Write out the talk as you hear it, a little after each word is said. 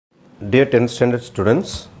Dear 10th standard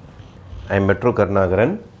students, I am Metro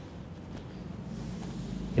Karnagaran.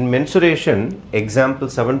 In mensuration, example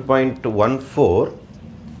 7.14,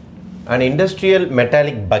 an industrial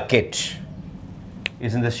metallic bucket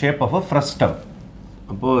is in the shape of a frustum.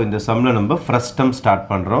 So, in the sum number frustum start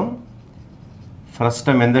pandrom.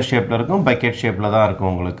 Frustum in the shape la irukum, bucket shape la da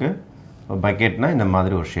irukum ungalku. Bucket na indha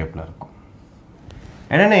madiri or shape la irukum.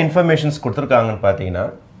 Enna informations kuduthirukanga nu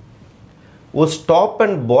pathina, was top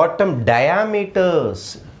and bottom diameters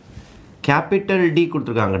capital D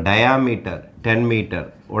கொடுத்திருக்காங்க diameter 10 meter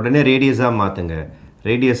உடனே radius ஆ மாத்துங்க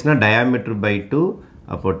radius னா diameter by 2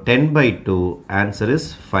 அப்போ 10 by 2 answer is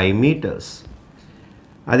 5 meters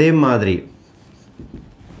அதே மாதிரி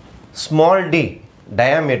small d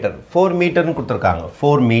diameter 4 meter னு கொடுத்திருக்காங்க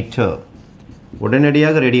 4 meter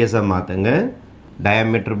உடனடியாக radius ஆ மாத்துங்க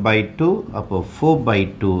diameter by 2 அப்போ 4 by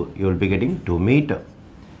 2 you will be getting 2 meter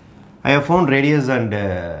I have found radius and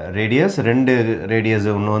radius. Rendu radius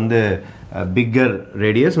one on the bigger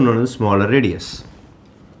radius, one on the smaller radius.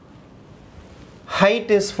 Height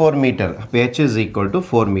is 4 meter. H is equal to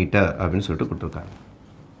 4 meter.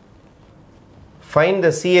 Find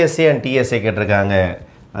the CSA and TSA கேட்டிருக்காங்க.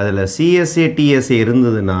 அதில் CSA TSA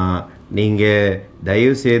இருந்ததுன்னா நீங்கள்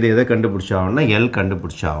தயவு செய்து எதை கண்டுபிடிச்சாகணும்னா L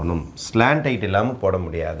கண்டுபிடிச்சாகணும். Slant height இல்லாமல் போட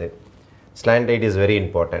முடியாது. Slant height is very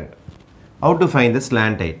important. How to find the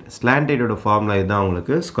slant height? Slant height oda formula idhaan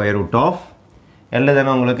ungalku square root of L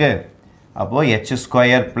edana ungalku appo h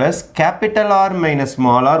square plus capital R minus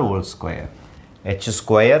small r whole square. H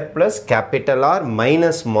square plus capital R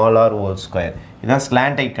minus small r whole square. Idhaan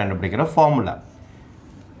slant height kandupidikira formula.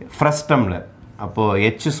 Frustum la appo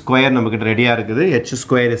h square namakku ready ah irukudhu. H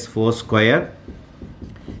square is 4 square.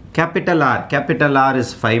 Capital R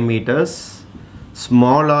is 5 meters.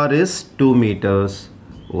 Small r is 2 meters.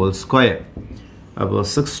 Whole square. About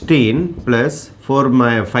 16 plus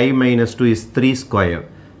 5 minus 2 is 3 square.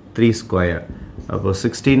 3 square. About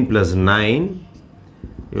 16 plus 9,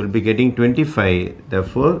 you will be getting 25.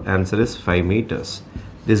 Therefore, answer is 5 meters.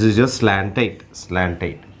 This is just slant height. Slant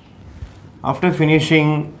height. After finishing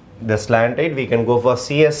the slant height, we can go for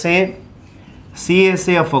CSA.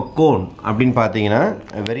 CSA of a cone. Abdin pathina,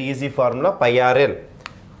 a very easy formula. Pi RL.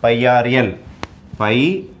 Pi RL. Pi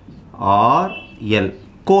RL.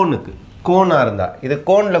 கோனுக்கு gonna இருந்தா இது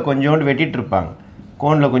கோன்ல கொஞ்சோண்டு வெட்டிட்டு இருப்பாங்க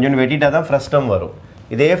கோன்ல கொஞ்சோண்டு வெட்டிட்டா தான் frustum வரும்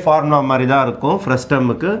இதே formula மாதிரி தான் இருக்கும்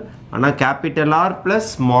frustumக்கு ஆனா capital R plus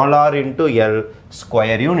small r into L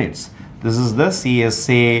square units this is the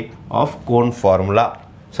CSA of cone formula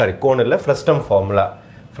sorry cone இல்ல frustum formula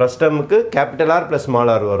frustumக்கு capital R plus small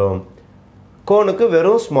r வரும் கோனுக்கு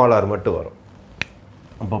வெறும் small r மட்டும் வரும்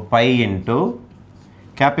அப்ப pi into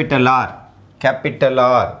capital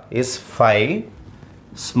R is 5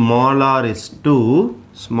 small r is 2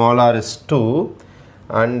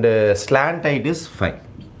 and slant height is 5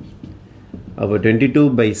 about 22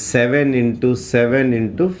 by 7 into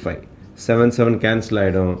 5 7 cancel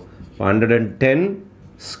ஆயிடும் 110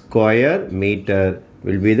 square meter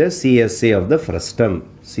will be the CSA of the frustum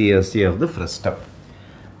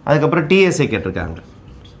அதுக்கப்புறம் TSA கேட்டிருக்காங்க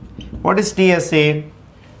what is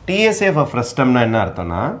TSA for frustum னா என்ன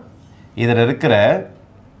அர்த்தம்னா இதில் இருக்கிற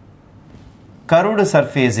curved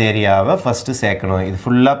surface area first சேர்க்கணும் இது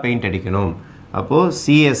ஃபுல்லா பெயிண்ட் அடிக்கணும் அப்போ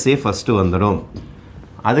CSA first வந்துரும்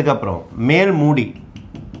அதுக்கப்புறம்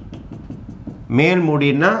மேல்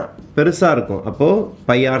மூடினா பெருசா இருக்கும் அப்போ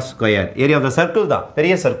pi r square area of the circle தான்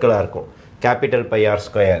பெரிய சர்க்கிளா இருக்கும் capital pi r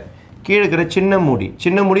square கீழ இருக்கிற சின்ன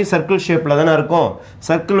மூடி சர்க்கிள் ஷேப்ல தான இருக்கும்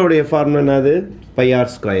சர்க்கிளோட ஃபார்முலா என்னது pi r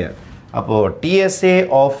square அப்போ TSA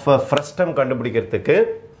of frustum கண்டுபிடிக்கிறதுக்கு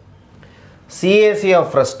CSA of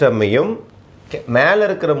frustumமையும் மேல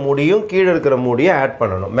இருக்கிற மூடியும் கீழ இருக்கிற மூடியை ஆட்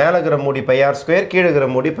பண்ணனும் மேல இருக்கிற மூடி pi r square கீழ இருக்கிற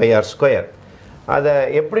மூடி pi r square அத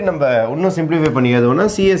எப்படி நம்ம இன்னும் சிம்பிளிஃபை பண்ணி எழுதுவோம்னா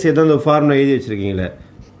CSA தான் அந்த ஃபார்முலா எழுதி வச்சிருக்கீங்களே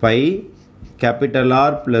pi capital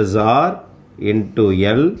R plus R into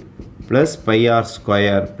L plus pi r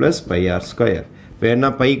square plus pi r square வேணா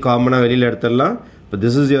pi காமனா வெளியில எடுத்துடலாம் but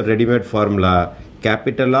this is your ready made formula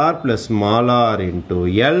capital R plus small r into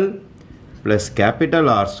L plus capital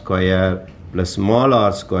R square plus small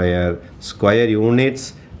r square units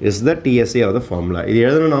is the TSA of the formula இது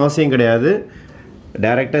எழுதணும்னு அவசியம் கிடையாது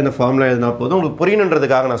டைரக்டா இந்த ஃபார்முலா எழுதினா போதும் உங்களுக்கு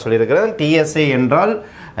புரியணும்ன்றதுக்காக நான் சொல்லியிருக்கிறேன் TSA என்றால்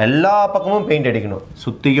எல்லா பக்கமும் பெயிண்ட் அடிக்கணும்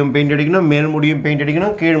சுத்தியும் பெயிண்ட் அடிக்கணும் மேல் மூடியும் பெயிண்ட்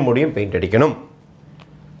அடிக்கணும் கீழ் மூடியும் பெயிண்ட் அடிக்கணும்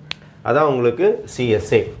அதான் உங்களுக்கு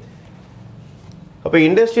CSA அப்ப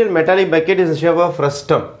industrial metallic bucket is shape of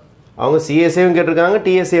frustum அவங்க CSAவும் கேட்டிருக்காங்க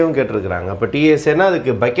TSAவும் கேட்டிருக்காங்க அப்ப TSAனா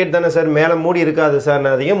அதுக்கு பக்கெட் தானே சார் மேலே மூடி இருக்காது சார்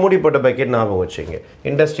அதிக மூடி போட்ட பக்கெட் ஞாபகம் வச்சுங்க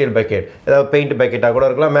இண்டஸ்ட்ரியல் பக்கெட் ஏதாவது பெயிண்ட் பக்கெட்டா கூட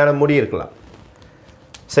இருக்கலாம் மேலே மூடி இருக்கலாம்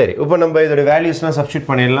சரி இப்போ நம்ம இதோட வேல்யூஸ்லாம் சப்ஸ்டிட்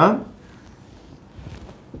பண்ணிடலாம்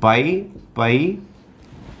pi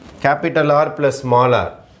capital R plus small r.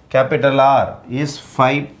 Capital R is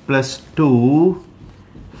 5 plus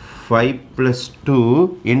 2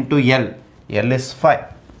 into L. L is 5.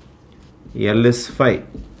 L is 5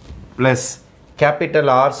 plus capital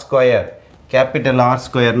R square. Capital R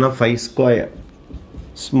square na 5 square.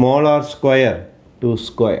 Small r square 2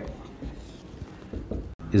 square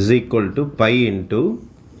is equal to pi into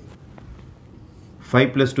 5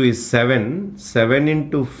 plus 2 is 7. 7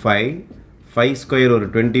 into 5. 5 square or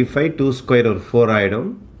 25. 2 square or 4 ஆயிடும்.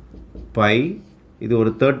 pi இது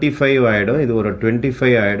ஒரு 35 ஆயிடும். இது ஒரு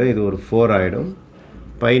 25 ஆயிடும். இது ஒரு 4 ஆயிடும்.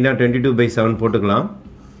 pi na 22/7 போட்டுக்கலாம்.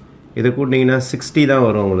 இது கூட்டினீங்கன்னா 60 தான்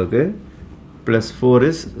வரும் உங்களுக்கு. plus 4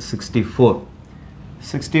 is 64.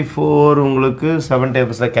 64 உங்களுக்கு 7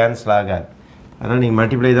 tablesல கேன்சல் ஆகாது. அதனால் நீங்கள்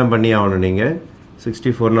மல்டிப்ளை தான் பண்ணி ஆகணும் நீங்கள்.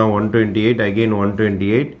 64 na 128 again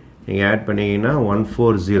 128 நீங்கள் ஆட் பண்ணிங்கன்னா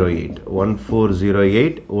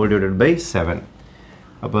 1408 all divided by 7.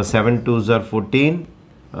 அப்போ 7 2s are 14,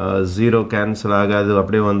 0 cancel ஆகாது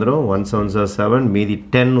அப்படியே வந்துடும். 1 7s are 7, மீதி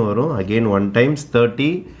 10 வரும். again 1 times 30,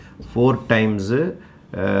 4 times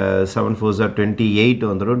 7 4s are 28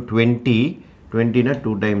 வந்துடும். 20 na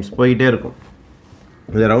 2 times போயிட்டே இருக்கும்.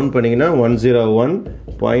 இதை ரவுண்ட் பண்ணிங்கன்னா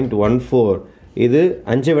 101.14. இது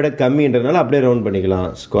 5 விட கம்மின்றனால அப்படியே ரவுண்ட் பண்ணிக்கலாம்.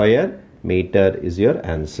 Square metre is your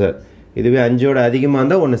answer. இதுவே 5ஓட அதிகமாக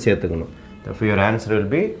இருந்தால் ஒன்று சேர்த்துக்கணும். Therefore your answer will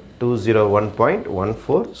be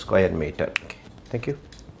 201.14 square meter. Okay. Thank you.